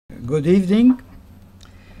Good evening.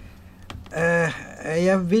 I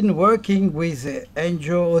have been working with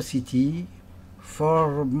Anjiyografi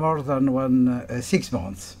for more than 6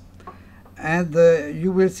 months, and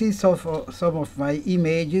you will see some of my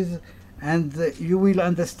images, and you will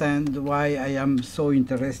understand why I am so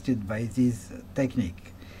interested by this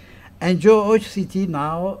technique. Anjiyografi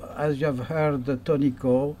now, as you have heard Tony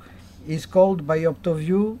call, is called by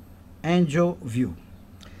Optovue Anjiyografi.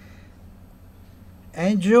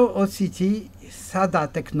 Anjiyografi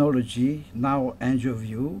SSADA technology, now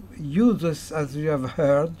Anjiyografi, uses, as you have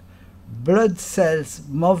heard, blood cells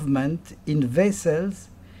movement in vessels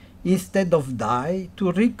instead of dye to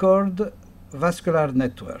record vascular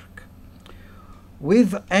network.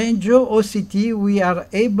 With Anjiyografi, we are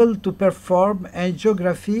able to perform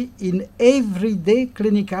angiography in everyday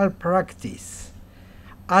clinical practice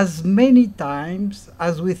as many times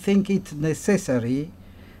as we think it necessary,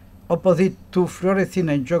 opposite to fluorescein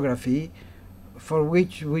angiography, for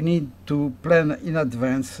which we need to plan in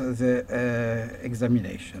advance the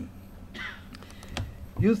examination.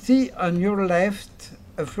 You see on your left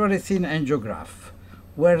a fluorescein angiograph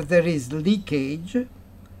where there is leakage,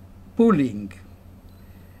 pooling.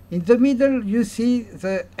 In the middle you see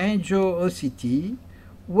the Anjiyografi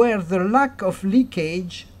where the lack of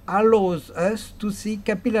leakage allows us to see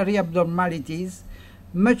capillary abnormalities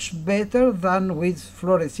much better than with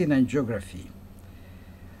fluorescein angiography.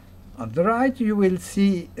 On the right you will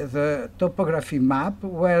see the topography map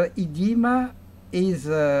where edema is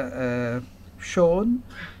shown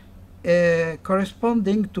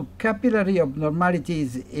corresponding to capillary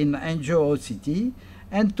abnormalities in Anjiyografi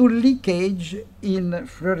and to leakage in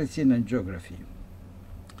fluorescein angiography.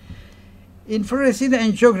 In fluorescein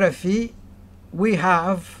angiography we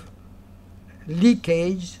have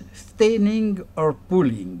leakage, staining or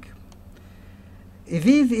pooling.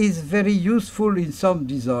 This is very useful in some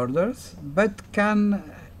disorders, but can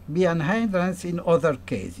be an hindrance in other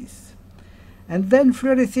cases. And then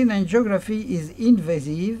fluorescein angiography is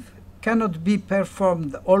invasive, cannot be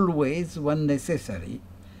performed always when necessary.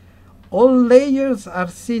 All layers are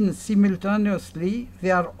seen simultaneously,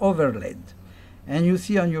 they are overlaid. And you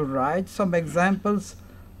see on your right some examples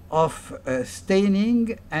of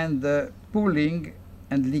staining and pooling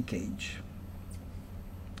and leakage.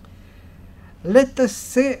 Let us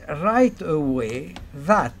say right away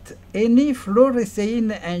that any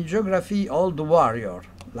fluorescein angiography old warrior,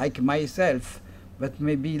 like myself, but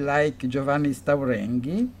maybe like Giovanni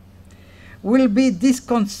Staurenghi, will be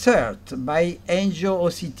disconcerted by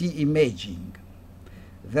Anjiyografi imaging.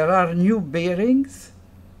 There are new bearings,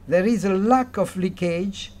 there is a lack of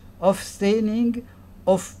leakage, of staining,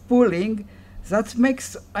 of pooling, that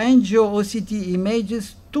makes Anjiyografi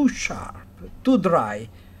images too sharp, too dry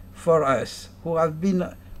for us who have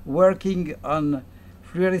been working on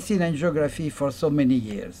fluorescein angiography for so many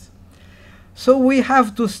years. So we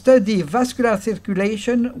have to study vascular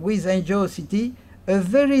circulation with Anjiyografi a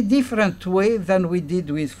very different way than we did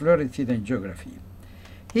with fluorescein angiography.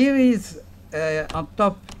 Here is on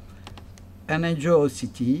top an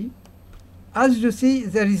Anjiyografi. As you see,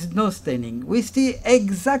 there is no staining. We see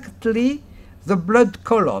exactly the blood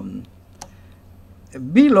column.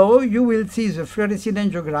 Below you will see the fluorescein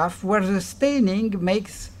angiograph where the staining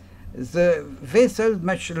makes the vessel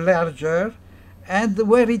much larger and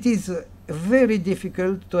where it is very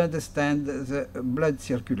difficult to understand the blood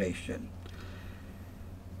circulation.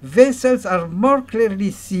 Vessels are more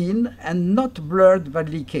clearly seen and not blurred by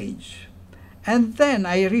leakage. And then,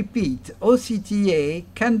 I repeat, OCTA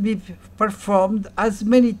can be performed as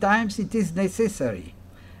many times it is necessary.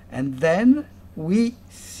 And then we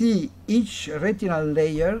see each retinal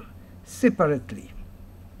layer separately.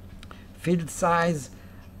 Field size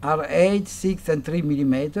are 8, 6, and 3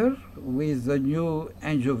 millimeter with the new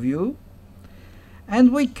Anjiyografi.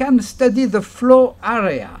 And we can study the flow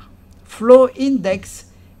area. Flow index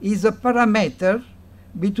is a parameter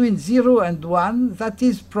between 0 and 1 that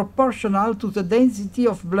is proportional to the density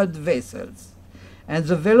of blood vessels and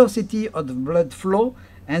the velocity of the blood flow,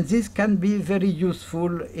 and this can be very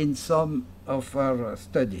useful in some of our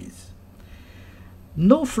studies.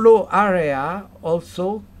 No flow area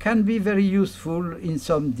also can be very useful in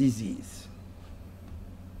some disease.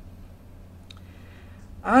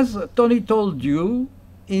 As Tony told you,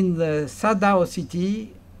 in the SSADA OCT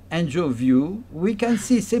Anjiyografi, we can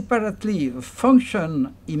see separately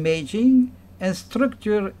function imaging and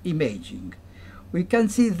structure imaging. We can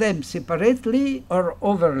see them separately or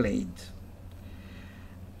overlaid.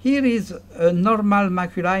 Here is a normal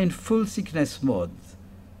macula in full thickness mode.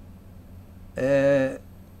 In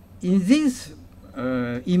this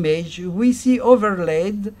image, we see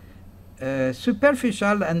overlaid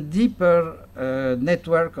superficial and deeper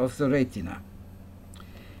network of the retina.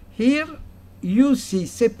 Here you see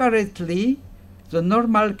separately the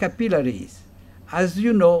normal capillaries. As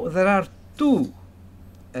you know, there are two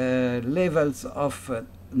levels of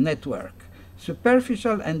network,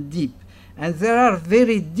 superficial and deep, and they are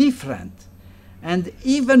very different. And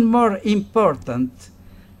even more important,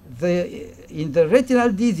 in the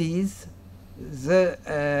retinal disease,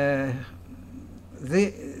 they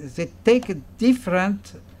take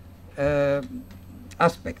different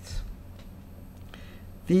aspects.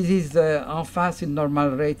 This is the en face in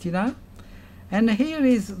normal retina, and here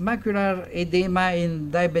is macular edema in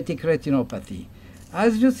diabetic retinopathy.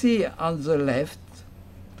 As you see on the left,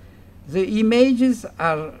 the images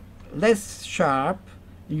are less sharp.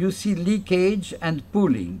 You see leakage and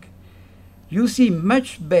pooling. You see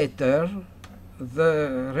much better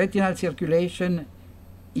the retinal circulation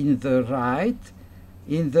in the right,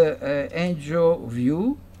 in the angio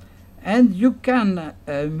view, and you can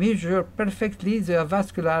measure perfectly the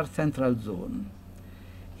avascular central zone.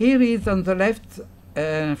 Here is on the left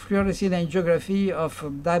fluorescein angiography of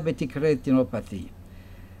diabetic retinopathy.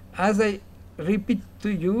 As I repeat to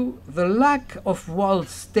you, the lack of wall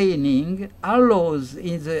staining allows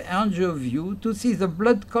in the angio view to see the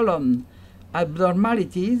blood column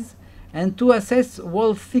abnormalities and to assess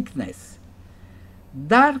wall thickness.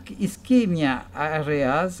 Dark ischemia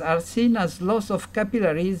areas are seen as loss of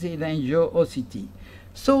capillaries in angio OCT.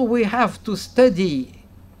 So we have to study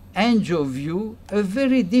angio view a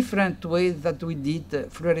very different way that we did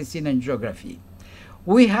fluorescein angiography.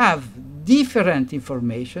 We have different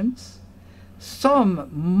informations, some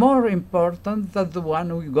more important than the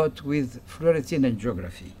one we got with fluorescein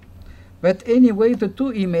angiography. But anyway, the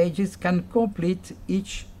two images can complete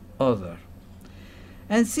each other.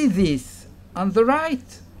 And see this. On the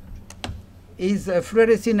right is a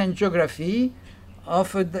fluorescein angiography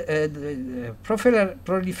of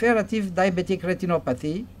proliferative diabetic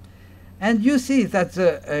retinopathy. And you see that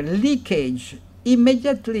the leakage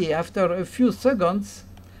immediately after a few seconds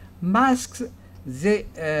masks the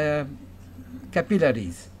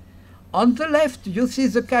capillaries. On the left, you see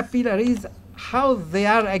the capillaries, how they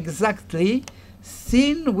are exactly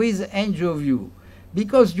seen with angio view.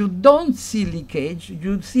 Because you don't see leakage,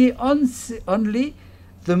 you see only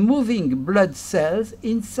the moving blood cells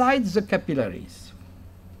inside the capillaries.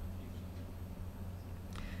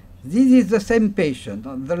 This is the same patient.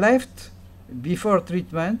 On the left, before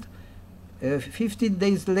treatment, 15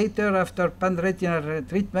 days later after panretinal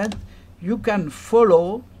treatment, you can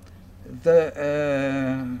follow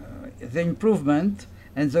the improvement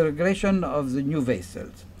and the regression of the new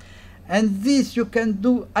vessels. And this you can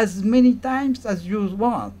do as many times as you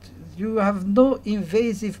want. You have no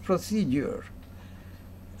invasive procedure.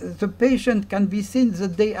 The patient can be seen the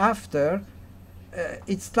day after.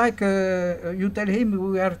 It's like you tell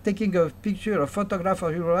him we are taking a picture, a photograph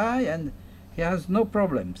of your eye, and he has no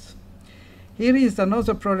problems. Here is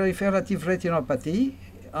another proliferative retinopathy.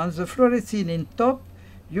 On the fluorescein in top,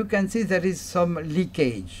 you can see there is some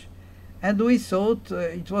leakage. And we thought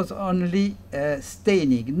it was only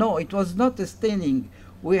staining. No, it was not a staining.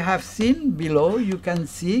 We have seen below, you can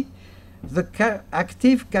see the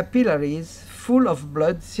active capillaries full of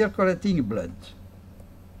blood, circulating blood.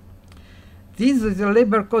 This is a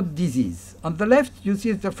labor coat disease. On the left, you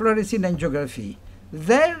see the fluorescein angiography.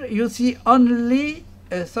 There you see only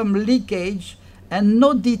some leakage and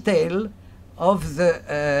no detail of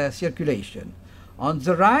the circulation. On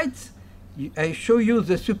the right, I show you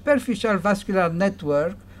the superficial vascular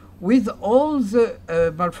network with all the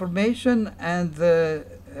malformation and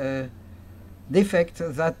the defects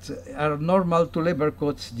that are normal to labor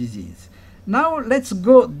coats disease. Now let's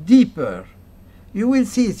go deeper. You will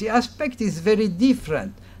see the aspect is very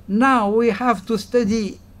different. Now we have to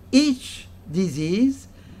study each disease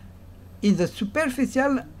in the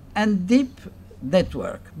superficial and deep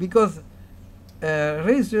network because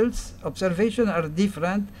results, observation are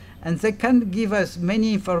different, and they can give us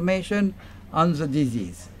many information on the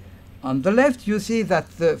disease. On the left, you see that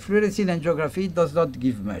the fluorescein angiography does not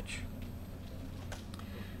give much.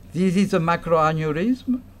 This is a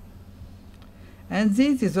macroaneurysm, and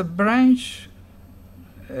this is a branch,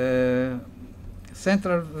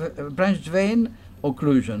 central branched vein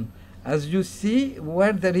occlusion. As you see,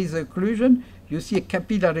 where there is occlusion, you see a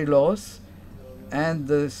capillary loss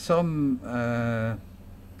and some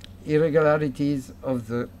irregularities of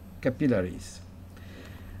the capillaries.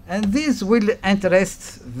 And this will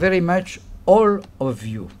interest very much all of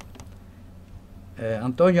you.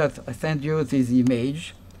 Antonio, I sent you this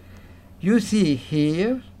image. You see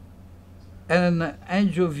here an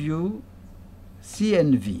angio view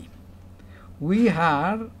CNV. we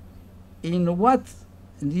are in what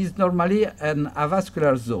is normally an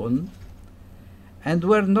avascular zone, and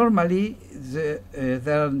where normally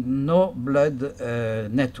there are no blood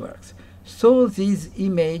networks. So these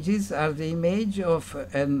images are the image of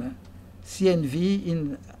an CNV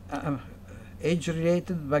in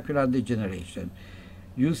age-related macular degeneration.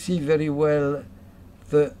 You see very well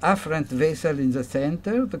the afferent vessel in the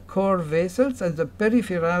center, the core vessels, and the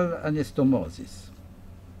peripheral anastomosis.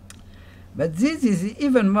 But this is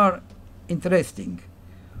even more interesting.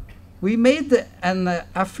 We made an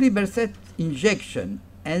aflibercept injection,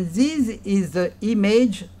 and this is the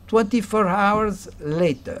image 24 hours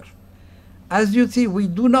later. As you see, we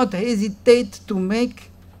do not hesitate to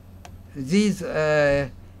make these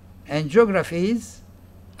angiographies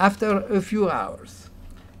after a few hours.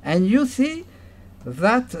 And you see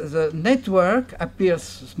that the network appears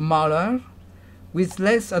smaller with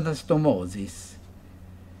less anastomosis.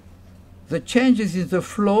 The changes in the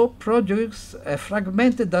flow produce a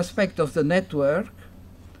fragmented aspect of the network,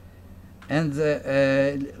 and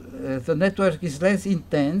the network is less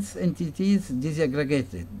intense and it is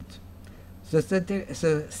disaggregated.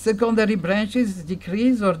 The secondary branches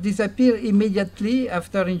decrease or disappear immediately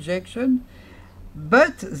after injection,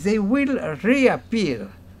 but they will reappear.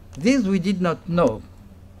 This we did not know.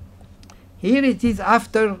 Here it is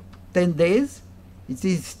after 10 days. It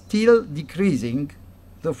is still decreasing.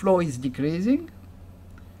 The flow is decreasing.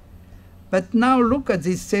 But now look at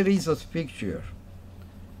this series of pictures.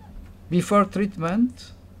 Before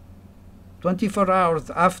treatment, 24 hours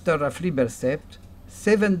after aflibercept,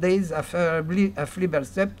 7 days after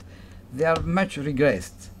aflibercept, they are much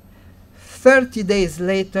regressed. 30 days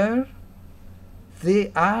later,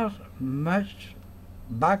 they are much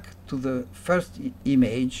back to the first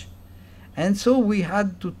image, and so we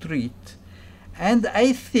had to treat. And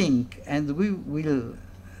I think, and we will,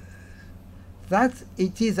 that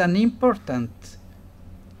it is an important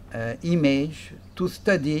image to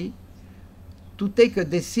study, to take a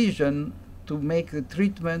decision to make a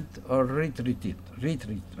treatment or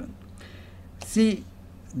retreatment. See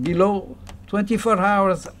below, 24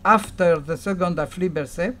 hours after the second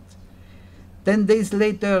aflibercept, 10 days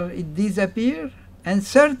later it disappears, and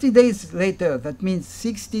 30 days later, that means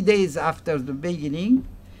 60 days after the beginning,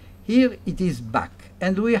 here it is back,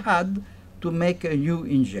 and we had to make a new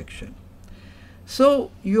injection.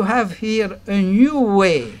 So you have here a new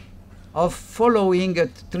way of following a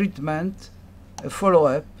treatment, a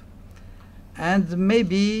follow-up, and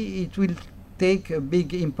maybe it will take a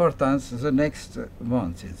big importance the next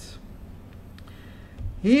months.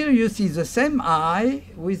 Here you see the same eye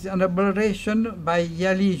with an aberration by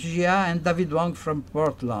Yali Jia and David Wang from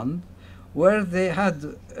Portland, where they had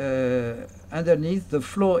underneath the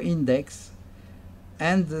flow index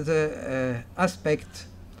and the aspect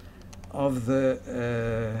of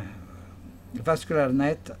the vascular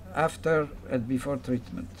net after and before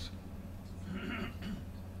treatment.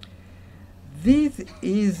 This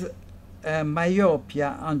is a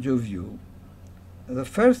myopia angio-view. The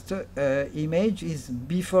first image is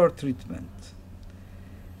before treatment.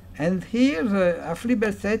 And here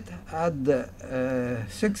aflibercept had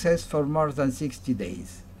success for more than 60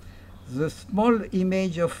 days. The small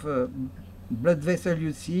image of blood vessel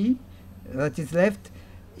you see that is left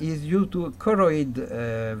is due to a choroid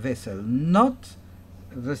vessel, not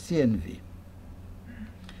the CNV.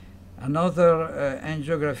 Another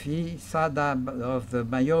angiography, SSADA of the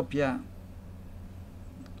myopia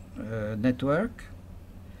network.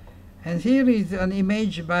 And here is an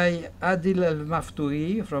image by Adil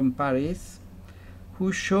El-Maftoui from Paris,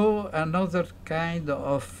 who show another kind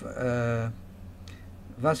of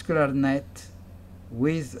vascular net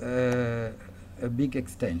with a big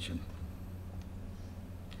extension.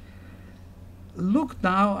 Look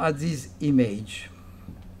now at this image.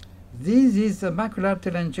 This is a macular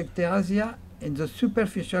telangiectasia in the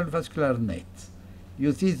superficial vascular net.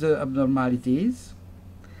 You see the abnormalities.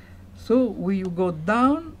 So we go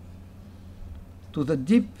down to the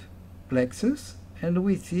deep plexus, and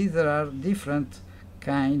we see there are different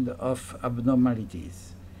kind of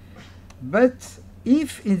abnormalities. But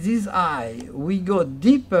if in this eye we go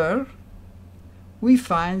deeper, we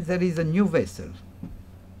find there is a new vessel.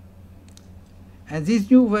 And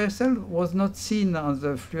this new vessel was not seen on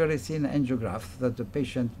the fluorescein angiograph that the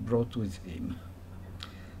patient brought with him.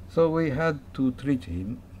 So we had to treat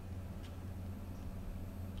him.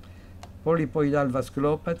 Polypoidal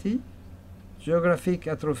vasculopathy, geographic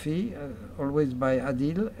atrophy, always by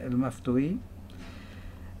Adil El-Maftoui.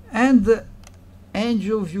 And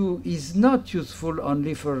AngioView is not useful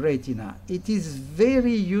only for retina. It is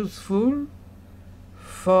very useful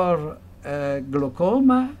for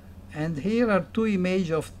glaucoma And here are two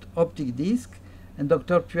images of optic disc, and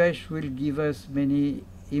Dr. Puech will give us many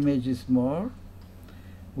images more.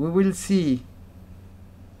 We will see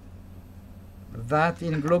that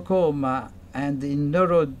in glaucoma and in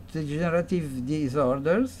neurodegenerative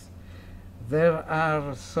disorders, there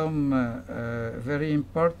are some very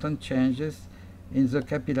important changes in the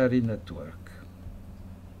capillary network.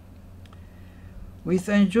 With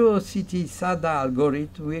Anjiyografi SSADA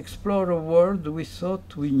algorithm, we explore a world we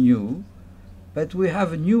thought we knew, but we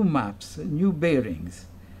have new maps, new bearings.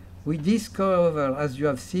 We discover, as you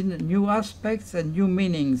have seen, new aspects and new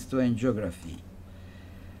meanings to angiography.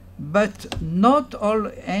 But not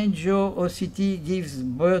all angio-OCT gives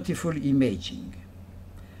beautiful imaging.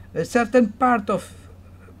 A certain part of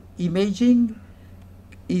imaging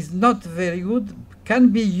is not very good, can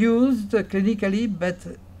be used clinically, but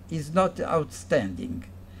is not outstanding.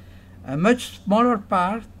 A much smaller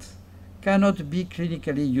part cannot be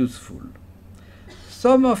clinically useful.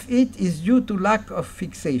 Some of it is due to lack of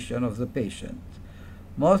fixation of the patient.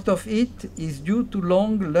 Most of it is due to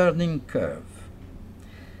long learning curve.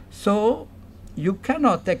 So you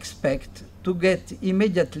cannot expect to get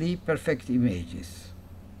immediately perfect images.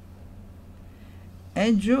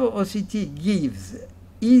 Angio-OCT gives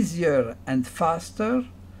easier and faster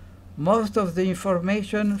most of the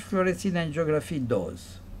information fluorescein angiography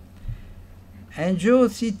does.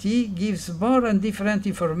 Angio-OCT gives more and different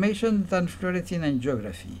information than fluorescein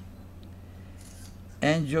angiography.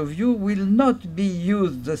 AngioView will not be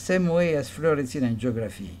used the same way as fluorescein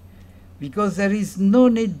angiography because there is no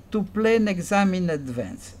need to plan exam in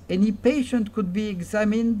advance. Any patient could be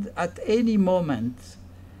examined at any moment,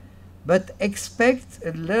 but expect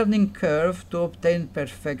a learning curve to obtain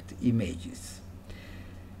perfect images.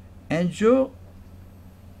 Angio-OCT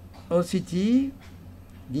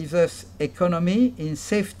gives us economy in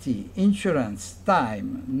safety, insurance,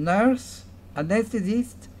 time, nurse,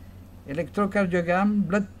 anesthetist, electrocardiogram,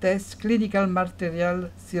 blood tests, clinical material,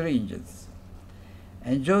 syringes.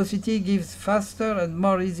 Angio-OCT gives faster and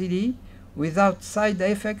more easily, without side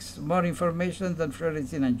effects, more information than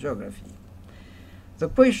fluorescein angiography. The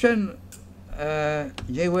question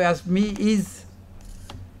Jay asked me is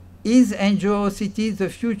Angio-OCT the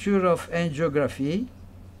future of angiography?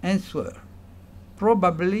 Answer: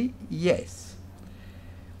 probably yes.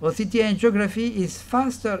 OCT angiography is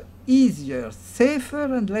faster, easier,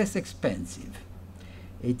 safer, and less expensive.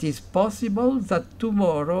 It is possible that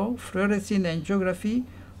tomorrow fluorescein angiography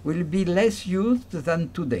will be less used than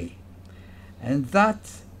today, and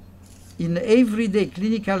that in everyday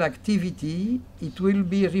clinical activity it will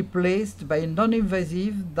be replaced by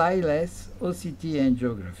non-invasive, dye-less OCT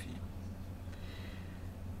angiography.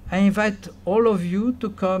 I invite all of you to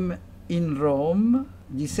come in Rome,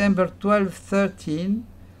 December 12-13,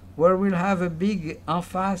 where we'll have a big en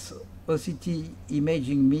face OCT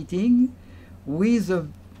imaging meeting with a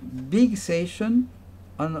big session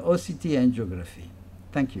on OCT angiography.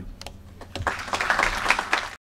 Thank you.